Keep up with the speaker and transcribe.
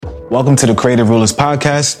Welcome to the Creative Rulers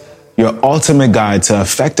Podcast, your ultimate guide to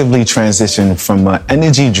effectively transition from an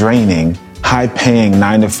energy-draining, high-paying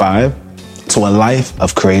 9-to-5 to a life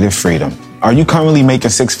of creative freedom. Are you currently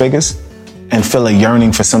making six figures and feel a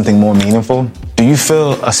yearning for something more meaningful? Do you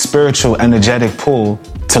feel a spiritual, energetic pull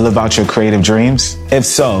to live out your creative dreams? If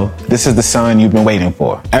so, this is the sign you've been waiting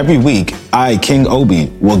for. Every week, I, King Obi,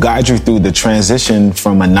 will guide you through the transition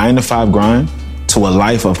from a 9-to-5 grind to a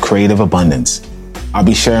life of creative abundance. I'll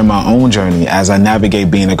be sharing my own journey as I navigate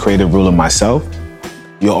being a creative ruler myself.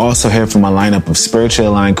 You'll also hear from a lineup of spiritually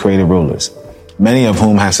aligned creative rulers, many of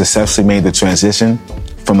whom have successfully made the transition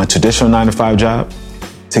from a traditional 9-to-5 job.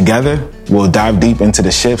 Together, we'll dive deep into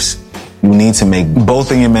the shifts you need to make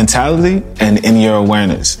both in your mentality and in your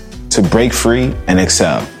awareness to break free and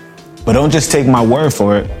excel. But don't just take my word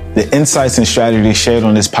for it. The insights and strategies shared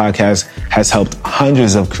on this podcast has helped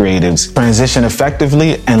hundreds of creatives transition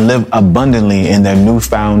effectively and live abundantly in their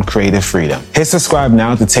newfound creative freedom. Hit subscribe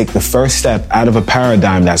now to take the first step out of a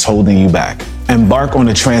paradigm that's holding you back. Embark on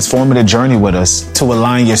a transformative journey with us to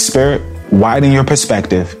align your spirit, widen your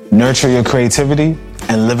perspective, nurture your creativity,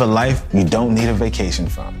 and live a life you don't need a vacation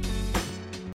from.